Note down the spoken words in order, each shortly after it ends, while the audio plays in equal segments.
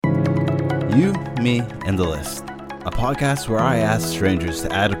You, Me, and the List, a podcast where I ask strangers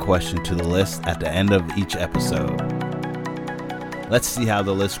to add a question to the list at the end of each episode. Let's see how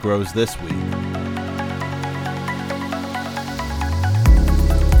the list grows this week.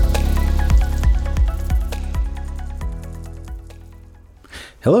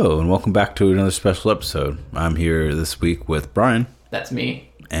 Hello, and welcome back to another special episode. I'm here this week with Brian. That's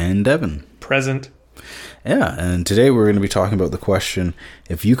me. And Devin. Present. Yeah, and today we're going to be talking about the question,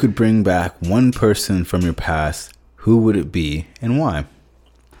 if you could bring back one person from your past, who would it be and why?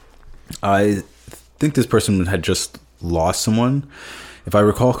 I think this person had just lost someone. If I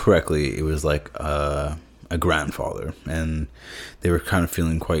recall correctly, it was like a grandfather, and they were kind of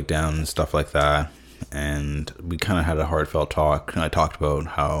feeling quite down and stuff like that. And we kind of had a heartfelt talk, and I talked about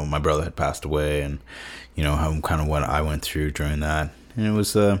how my brother had passed away, and you know how kind of what I went through during that. And it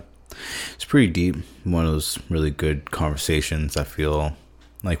was it's pretty deep. One of those really good conversations. I feel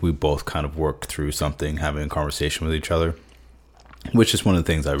like we both kind of worked through something, having a conversation with each other, which is one of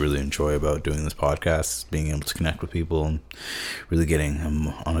the things I really enjoy about doing this podcast, being able to connect with people and really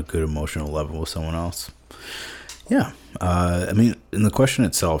getting on a good emotional level with someone else. Yeah, I mean, and the question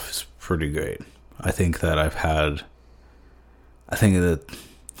itself is pretty great. I think that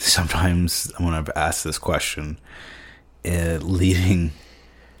sometimes when I've asked this question, leading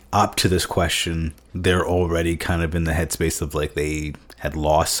up to this question, they're already kind of in the headspace of like they had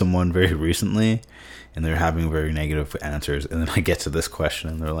lost someone very recently and they're having very negative answers. And then I get to this question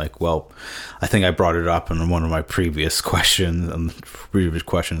and they're like, well, I think I brought it up in one of my previous questions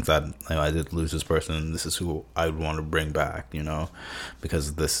that I did lose this person and this is who I would want to bring back, you know,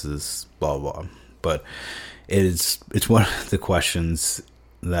 because this is blah, blah. But it's one of the questions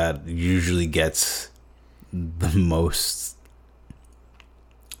that usually gets the most,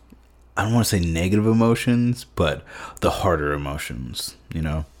 I don't want to say negative emotions, but the harder emotions, you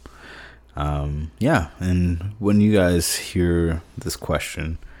know? Yeah. And when you guys hear this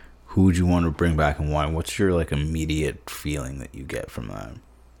question, who would you want to bring back and why? What's your like immediate feeling that you get from that?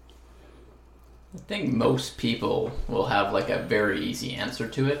 I think most people will have like a very easy answer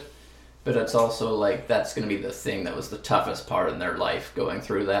to it, but it's also like that's going to be the thing that was the toughest part in their life going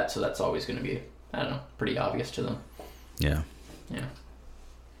through that, so that's always going to be, I don't know, pretty obvious to them. Yeah. Yeah.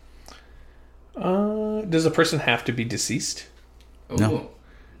 Does the person have to be deceased? Ooh. No.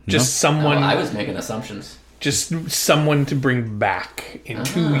 Just someone. I was making assumptions. Just someone to bring back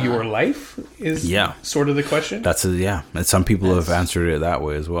into your life is sort of the question. And some people have answered it that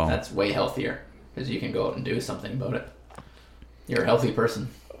way as well. That's way healthier because you can go out and do something about it. You're a healthy person.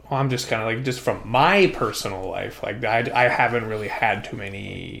 Well, I'm just kind of like, just from my personal life, like I haven't really had too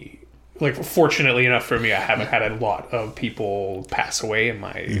many. Like, fortunately enough for me, I haven't had a lot of people pass away in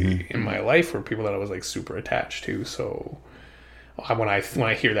my life, or people that I was like super attached to. So when I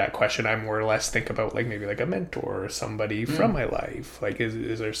hear that question, I more or less think about like maybe like a mentor or somebody from my life. Like,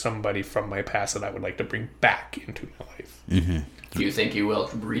 is there somebody from my past that I would like to bring back into my life? Mm-hmm. Do you think you will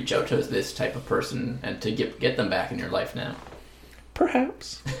reach out to this type of person and to get them back in your life now?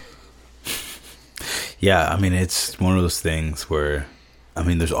 Perhaps. Yeah, I mean, it's one of those things where, I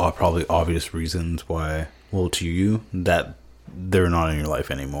mean, there's probably obvious reasons why, well, to you, that they're not in your life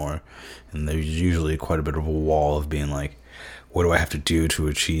anymore. And there's usually quite a bit of a wall of being like, what do I have to do to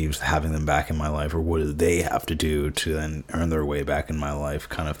achieve having them back in my life? Or what do they have to do to then earn their way back in my life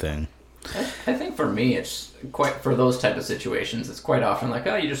kind of thing? I think for me, it's quite, for those type of situations, it's quite often like,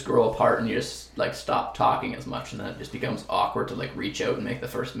 oh, you just grow apart and you just like stop talking as much. And then it just becomes awkward to like reach out and make the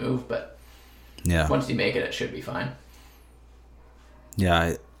first move. But yeah, once you make it, it should be fine.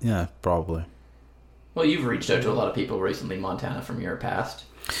 Yeah, probably. Well, you've reached out to a lot of people recently, Montana, from your past.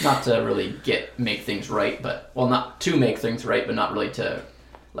 Not to really make things right, but, well, not to make things right, but not really to,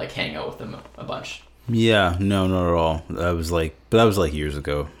 like, hang out with them a bunch. Yeah, no, not at all. That was like years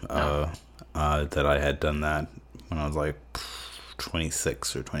ago that I had done that when I was like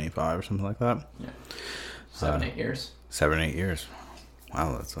 26 or 25 or something like that. Yeah. 7-8 years. 7-8 years.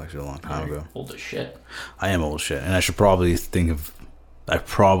 Wow, that's actually a long time ago. Old as shit. I am old as shit, and I should probably I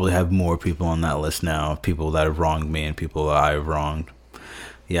probably have more people on that list now, people that have wronged me and people that I've wronged.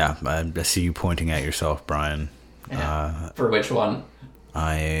 Yeah, I see you pointing at yourself, Brian. Yeah. For which one?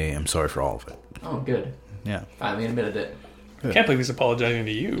 I am sorry for all of it. Oh, good. Yeah. Finally admitted it. I can't believe he's apologizing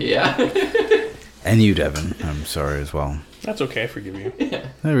to you. Yeah. And you, Devin. I'm sorry as well. That's okay, I forgive you. Yeah.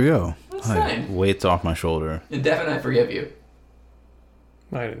 There we go. That's fine. Weight's off my shoulder. And Devin, I forgive you.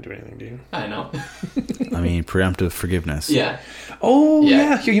 I didn't do anything to you. I know. I mean, preemptive forgiveness. Yeah. Oh,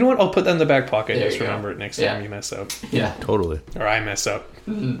 yeah. You know what? I'll put that in the back pocket. There Just remember it next time you mess up. Yeah. Totally. Or I mess up.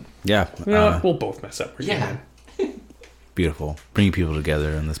 Yeah. You know what? We'll both mess up. Yeah. beautiful. Bringing people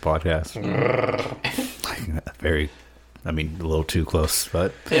together in this podcast. A little too close,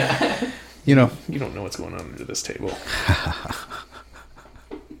 but Yeah. You don't know what's going on under this table.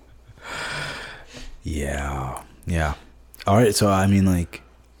 Yeah. All right, so I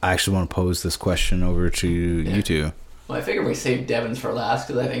actually want to pose this question over to you two. Well, I figured we saved Devin's for last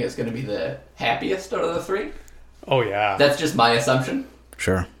because I think it's going to be the happiest out of the three. Oh, yeah. That's just my assumption.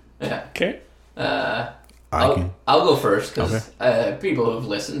 Sure. Yeah. Okay. I'll go first because people who've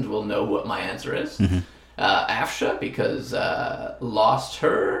listened will know what my answer is. Mm-hmm. Afsha, because lost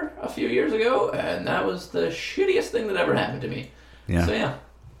her a few years ago, and that was the shittiest thing that ever happened to me. Yeah. So yeah,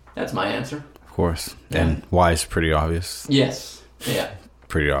 that's my answer. Of course. Yeah. And why is pretty obvious. Yes. Yeah.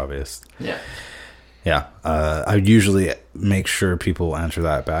 Pretty obvious. Yeah. Yeah. I usually make sure people answer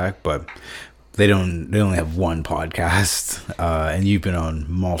that back, but they only have one podcast, and you've been on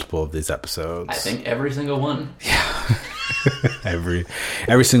multiple of these episodes. I think every single one. every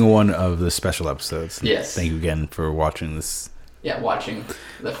single one of the special episodes. Yes. Thank you again for watching this. Yeah, watching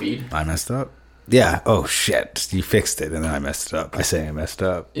the feed. I messed up. Yeah. Oh shit. You fixed it, and then I messed it up by saying I messed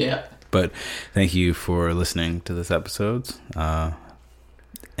up. Yeah. But thank you for listening to this episode.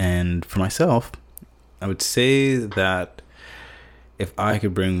 And for myself, I would say that if I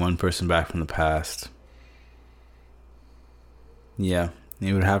could bring one person back from the past, yeah,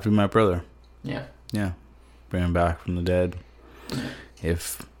 it would have to be my brother. Yeah. Yeah. Bring him back from the dead,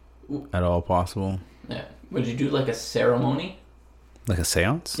 if at all possible. Yeah. Would you do like a ceremony? Like a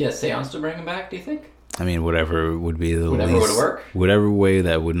seance? Yeah, seance to bring him back, do you think? I mean, whatever would be the Whatever least, would work? whatever way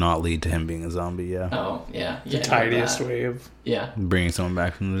that would not lead to him being a zombie, yeah. Oh, yeah. The Yeah. tidiest that. way of Yeah. Bringing someone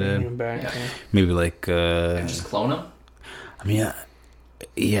back from the bringing dead. him back. Yeah. Yeah. Maybe like, And just clone him? I mean,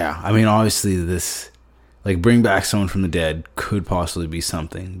 yeah. I mean, obviously this, like, bring back someone from the dead could possibly be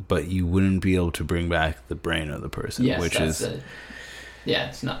something, but you wouldn't be able to bring back the brain of the person, Yes, which that's is... it. Yeah,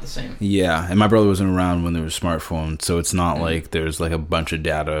 it's not the same. Yeah, and my brother wasn't around when there were smartphones, so it's not like there's like a bunch of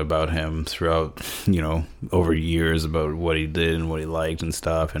data about him throughout, over years about what he did and what he liked and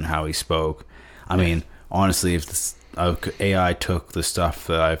stuff and how he spoke. I mean, honestly, if this AI took the stuff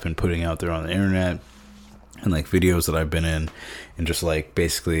that I've been putting out there on the internet and like videos that I've been in and just like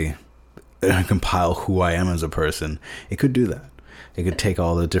basically compile who I am as a person, it could do that. It could take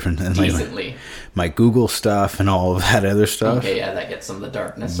all the different and Decently. my Google stuff and all of that other stuff. Okay, yeah, that gets some of the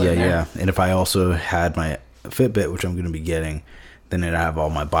darkness Yeah, in there. yeah. And if I also had my Fitbit, which I'm going to be getting, then it'd have all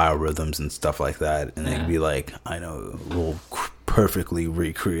my biorhythms and stuff like that. And it'd be like, I know, we'll perfectly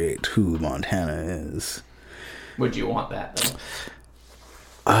recreate who Montana is. Would you want that,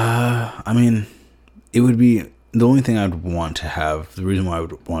 though? I mean, it would be... The only thing I'd want to have, the reason why I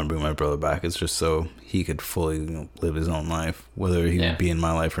would want to bring my brother back is just so he could fully live his own life, whether he would be in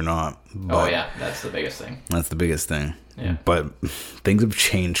my life or not. But Oh, yeah, that's the biggest thing. that's the biggest thing. Yeah. But things have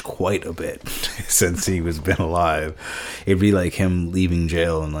changed quite a bit since he was been alive. It'd be like him leaving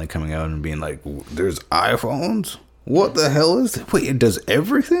jail and like coming out and being like, "There's iPhones? What the hell is this? Wait, it does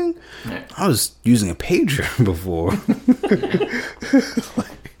everything? Yeah. I was using a pager before."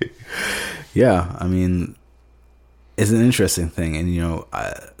 Yeah, I mean, it's an interesting thing, and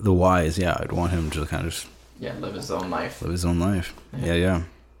the why is I'd want him to kind of just Yeah, live his own life. live his own life. Yeah.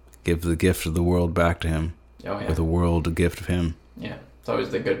 Give the gift of the world back to him, Oh, yeah. with the world a gift of him. Yeah. It's always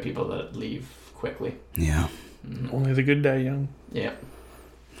the good people that leave quickly. Yeah. Only the good die young. Yeah.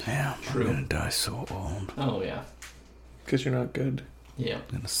 Yeah, True. I'm gonna die so old. Oh, yeah. Because you're not good. Yeah.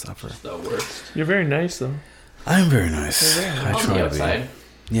 I'm gonna suffer. It's the worst. You're very nice, though. I'm very nice. You're very I nice. On try the to outside. be.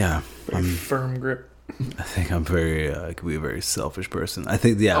 Yeah, Very firm grip. I think I'm very. I could be a very selfish person. I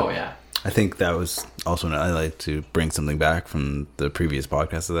think. Oh, yeah. I think that was also. I like to bring something back from the previous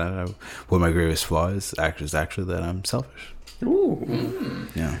podcast of that. One of my greatest flaws is actually that I'm selfish. Ooh.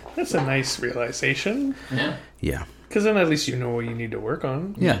 Yeah. That's a nice realization. Yeah. Yeah. Because then at least you know what you need to work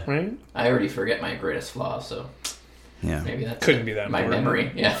on. Yeah. Right? I already forget my greatest flaw, so Yeah. maybe that's Couldn't be that my important.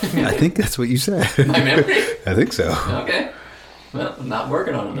 memory. Yeah. I think that's what you said. My memory? I think so. Okay. Well, I'm not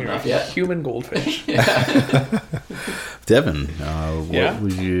working on it You're enough a yet. human goldfish. Devin, Yeah?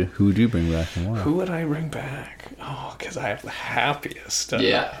 who would you bring back and why? Who would I bring back? Oh, because I have the happiest.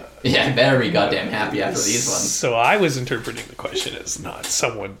 Yeah. Yeah, I better be goddamn happy after these ones. So I was interpreting the question as not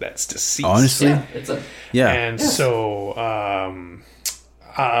someone that's deceased. Honestly, Yeah, it's a yeah. And so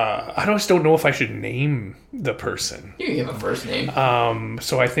I just don't know if I should name the person. you can give a first name.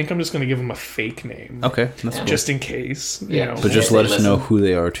 So I think I'm just going to give him a fake name. Okay, that's cool. Just in case. You Yeah. know. But just Yeah, let they us know listen. who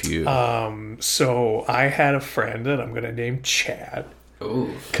they are to you. So I had a friend that I'm going to name Chad Ooh.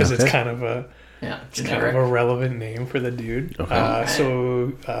 because it's Okay. kind of a Yeah. kind Generic. of a relevant name for the dude. Okay. I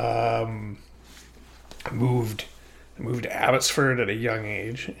moved moved to Abbotsford at a young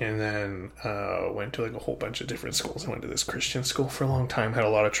age, and then went to like a whole bunch of different schools. I went to this Christian school for a long time, had a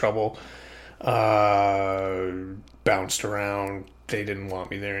lot of trouble, bounced around. They didn't want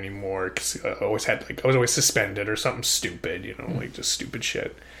me there anymore because I was always suspended or something stupid, like just stupid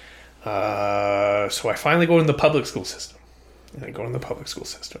shit. So I finally go in the public school system,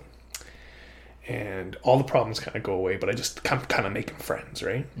 and all the problems kind of go away, but I'm kind of making friends,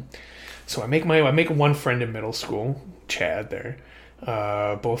 right? So I make one friend in middle school, Chad there.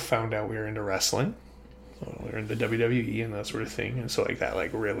 Both found out we were into wrestling. We were in the WWE and that sort of thing, and so like that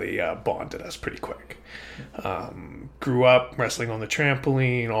like really bonded us pretty quick. Grew up wrestling on the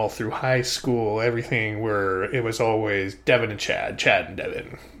trampoline all through high school. Everything it was always Devin and Chad and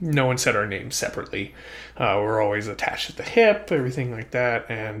Devin. No one said our names separately. We're always attached at the hip, everything like that.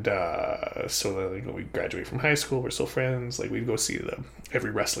 And so then we graduate from high school. We're still friends. Like we'd go see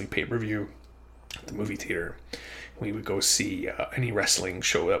every wrestling pay-per-view at the movie theater. We would go see any wrestling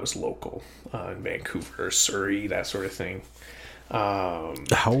show that was local in Vancouver, Surrey, that sort of thing. How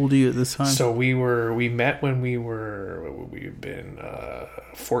old are you at this time? So we met when we've been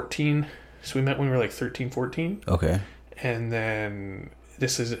 14. So we met when we were like 13, 14. Okay. And then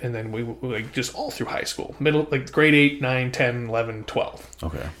we like just all through high school, middle, like grade 8, 9, 10, 11, 12.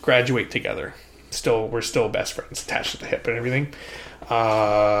 Okay. Graduate together. We're still best friends, attached at the hip and everything.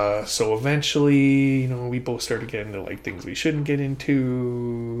 So eventually, we both started getting into like things we shouldn't get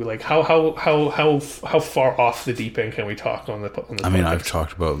into. Like how far off the deep end can we talk on the I mean, I've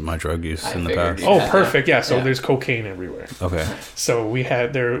talked about my drug use in the past. Oh, perfect. Yeah. So there's cocaine everywhere. Okay. So we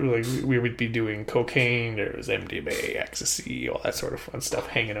would be doing cocaine. There was MDMA, ecstasy, all that sort of fun stuff.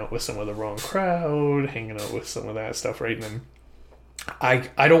 Hanging out with some of the wrong crowd, hanging out with some of that stuff, right? And then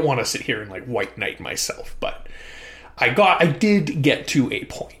I don't want to sit here and like white knight myself, but I did get to a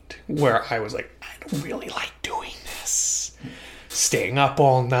point where I was like, I don't really like doing this. Staying up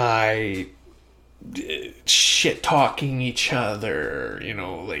all night, shit talking each other,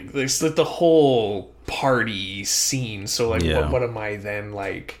 like there's like the whole party scene. So like, what am I then,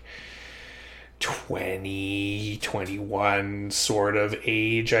 like 20, 21 sort of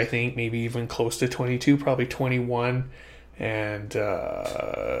age, I think, maybe even close to 22, probably 21. And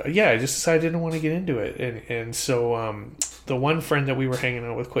I just decided I didn't want to get into it. And so the one friend that we were hanging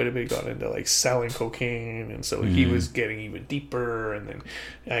out with quite a bit got into like selling cocaine, and so he was getting even deeper. And then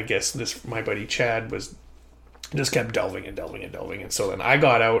I guess my buddy Chad was just kept delving. And so then I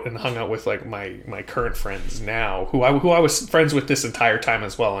got out and hung out with like my current friends now, who I was friends with this entire time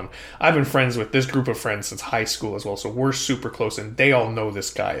as well. And I've been friends with this group of friends since high school as well. So we're super close, and they all know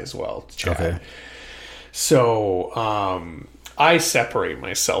this guy as well, Chad. Okay. So I separate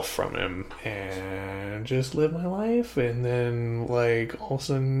myself from him and just live my life, and then like all of a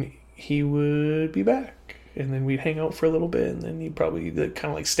sudden he would be back, and then we'd hang out for a little bit, and then he'd probably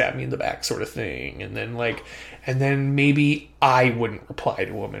kind of like stab me in the back sort of thing, and then maybe I wouldn't reply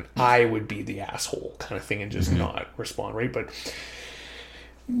to him, and I would be the asshole kind of thing and just not respond, right? But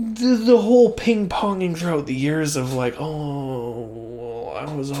the whole ping-ponging throughout the years of like, I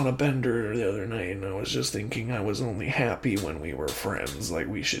was on a bender the other night and I was just thinking I was only happy when we were friends. Like,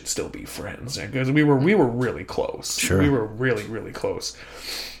 we should still be friends. Because we were really close. Sure. We were really, really close.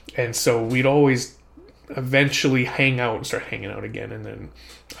 And so we'd always eventually hang out and start hanging out again. And then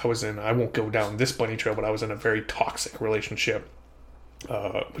I won't go down this bunny trail, but I was in a very toxic relationship.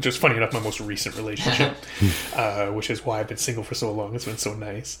 Which is funny enough my most recent relationship, which is why I've been single for so long. It's been so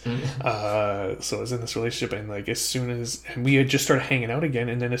nice. So I was in this relationship, and like and we had just started hanging out again,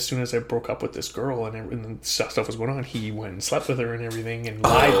 and then as soon as I broke up with this girl and stuff was going on, he went and slept with her and everything, and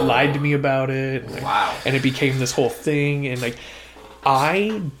lied to me about it. And, wow! And it became this whole thing, and like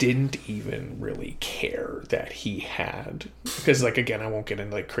I didn't even really care that he had, because like again I won't get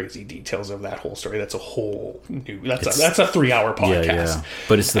into like crazy details of that whole story. That's a whole new that's a 3-hour podcast. Yeah.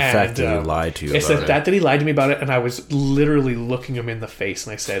 But it's the fact that he lied to you. It's the fact that he lied to me about it, and I was literally looking him in the face,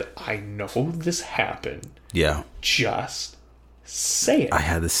 and I said, "I know this happened. Yeah. Just say it." I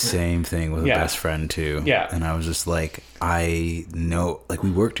had the same thing with a best friend too. Yeah. And I was just like, I know, like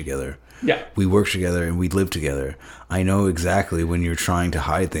we work together. Yeah. We work together and we live together. I know exactly when you're trying to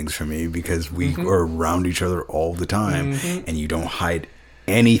hide things from me, because we are around each other all the time, and you don't hide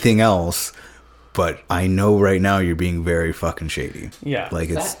anything else. But I know right now you're being very fucking shady. Yeah. Like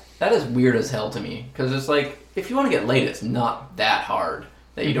that is weird as hell to me, because it's like, if you want to get laid, it's not that hard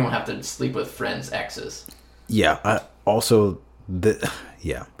that you don't have to sleep with friends' exes. Yeah.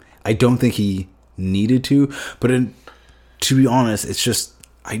 I don't think he needed to, but to be honest, it's just,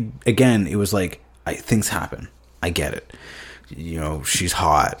 it was like, things happen. I get it. She's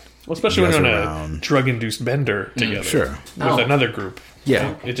hot. Well, especially You when guys you're are on a around. drug-induced bender together. Sure. With Oh. another group.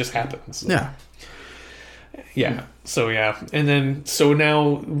 Yeah. Right? It just happens. Yeah. Yeah. So, yeah. And then, so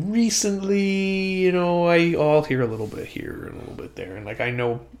now, recently, I'll hear a little bit here and a little bit there. And, like, I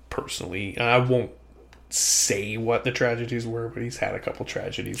know personally, and I won't say what the tragedies were, but he's had a couple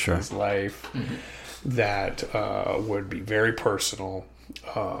tragedies Sure. in his life that would be very personal.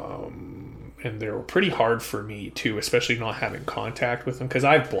 And they were pretty hard for me too, especially not having contact with him, because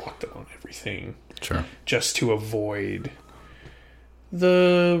I've blocked him on everything Sure. just to avoid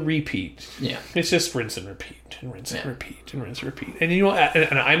the repeat. Yeah. It's just rinse and repeat and rinse and repeat and rinse and repeat. And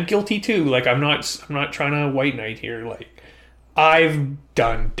and I'm guilty too. Like, I'm not trying to white knight here. Like, I've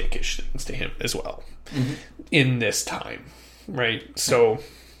done dickish things to him as well in this time, right? So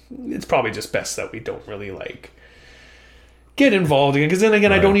it's probably just best that we don't really like get involved again, because then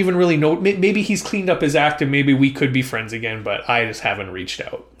again, I don't even really know. Maybe he's cleaned up his act and maybe we could be friends again, but I just haven't reached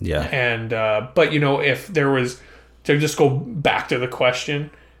out. Yeah. And but if there was, to just go back to the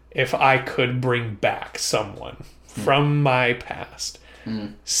question, if I could bring back someone from my past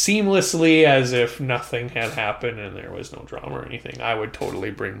seamlessly as if nothing had happened and there was no drama or anything, I would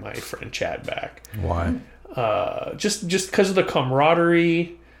totally bring my friend Chad back. Why? Just because of the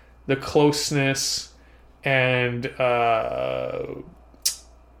camaraderie, the closeness, and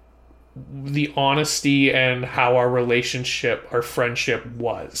the honesty, and how our friendship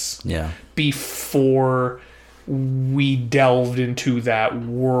was Yeah. before we delved into that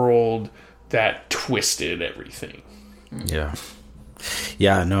world that twisted everything. Yeah.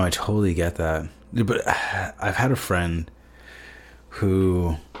 Yeah, no, I totally get that. But I've had a friend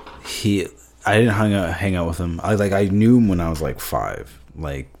who I didn't hang out with him. I knew him when I was like 5,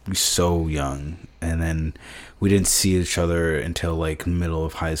 like so young, and then we didn't see each other until like middle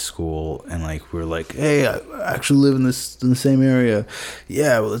of high school, and like we were like, hey, I actually live in the same area.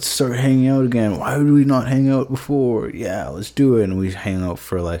 Yeah, well, let's start hanging out again. Why did we not hang out before? Yeah, let's do it. And we hung out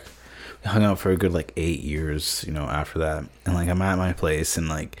for a good like 8 years, after that. And like I'm at my place, and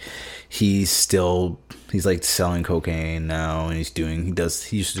like he's like selling cocaine now, and he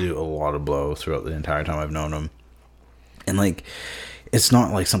used to do a lot of blow throughout the entire time I've known him. And like it's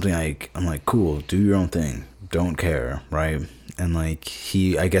not like something I'm like, cool, do your own thing, don't care, right? And like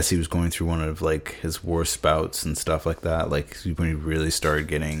I guess he was going through one of like his worst bouts and stuff like that, like when he really started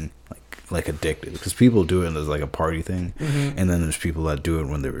getting like addicted, because people do it as like a party thing, and then there's people that do it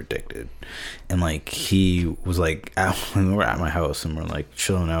when they're addicted. And like he was like when we're at my house and we're like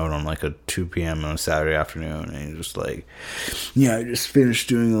chilling out on like a 2 p.m. on a Saturday afternoon, and he's just like, yeah, I just finished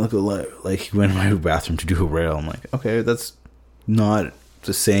doing like he went in my bathroom to do a rail. I'm like, okay, that's not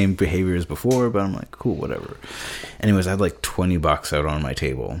the same behavior as before, but I'm like, cool, whatever. Anyways, I had like $20 out on my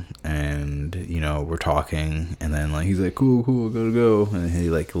table, and we're talking, and then like he's like, cool, I gotta go, and he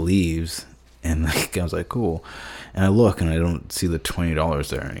like leaves, and like I was like, cool, and I look and I don't see the $20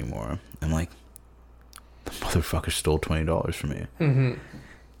 there anymore. I'm like, the motherfucker stole $20 from me.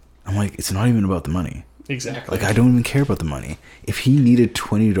 I'm like, it's not even about the money. Exactly. Like, I don't even care about the money. If he needed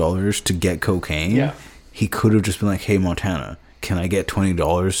 $20 to get cocaine, he could have just been like, hey, Montana, can I get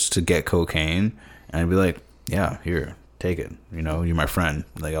 $20 to get cocaine? And I'd be like, yeah, here, take it. You're my friend.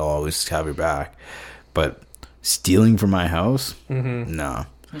 Like, I'll always have your back. But stealing from my house? No.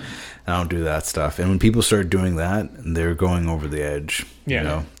 I don't do that stuff. And when people start doing that, they're going over the edge.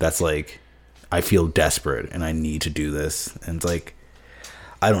 Yeah. That's like, I feel desperate and I need to do this. And it's like,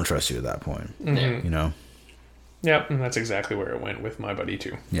 I don't trust you at that point. Yep, and that's exactly where it went with my buddy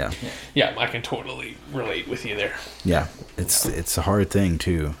too. Yeah. Yeah, I can totally relate with you there. Yeah, it's a hard thing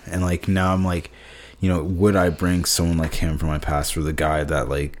too. And like now I'm like, would I bring someone like him from my past, or the guy that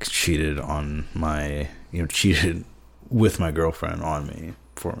like cheated on my, cheated with my girlfriend on me,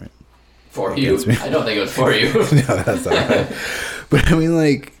 for me. For you? I don't think it was for you. No, that's not right. But I mean,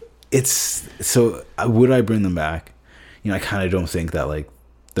 like, it's so. Would I bring them back? I kind of don't think that like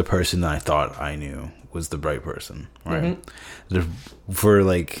the person that I thought I knew was the right person, right? For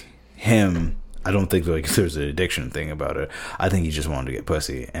like him, I don't think like there's an addiction thing about it. I think he just wanted to get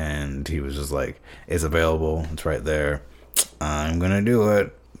pussy, and he was just like, it's available, it's right there, I'm gonna do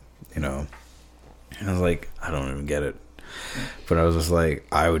it, And I was like, I don't even get it. But I was just like,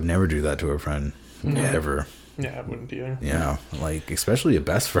 I would never do that to a friend, ever. Yeah, I wouldn't either. Yeah, like especially a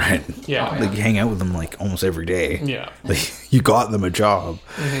best friend. Yeah. Like you hang out with them like almost every day. Yeah. Like you got them a job.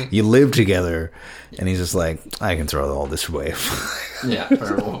 You live together, and he's just like, I can throw all this away. Yeah.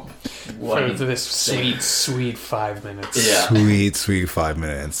 For this sweet 5 minutes. Yeah. Sweet 5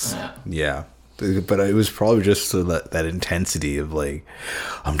 minutes. Yeah. Yeah. But it was probably just so that intensity of like,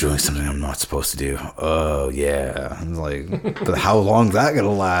 I'm doing something I'm not supposed to do. Oh yeah, I was like, but how long's that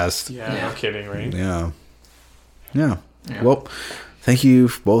gonna last? Yeah, no kidding, right? Yeah. Well, thank you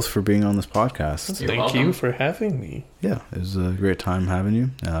both for being on this podcast. Thank you for having me. Yeah, it was a great time having you.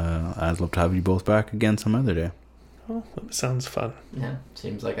 I'd love to have you both back again some other day. Oh, that sounds fun. Yeah,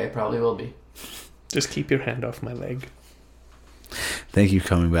 seems like I probably will be. Just keep your hand off my leg. Thank you for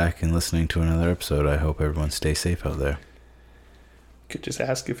coming back and listening to another episode. I hope everyone stays safe out there. Could just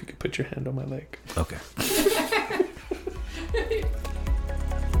ask if you could put your hand on my leg. Okay.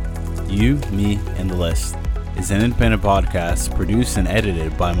 You, Me, and the List is an independent podcast produced and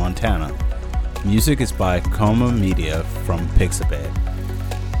edited by Montana. Music is by Coma Media from Pixabay.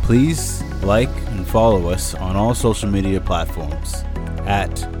 Please like and follow us on all social media platforms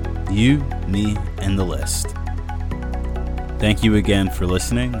at You, Me, and the List. Thank you again for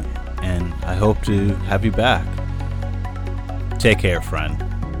listening, and I hope to have you back. Take care, friend.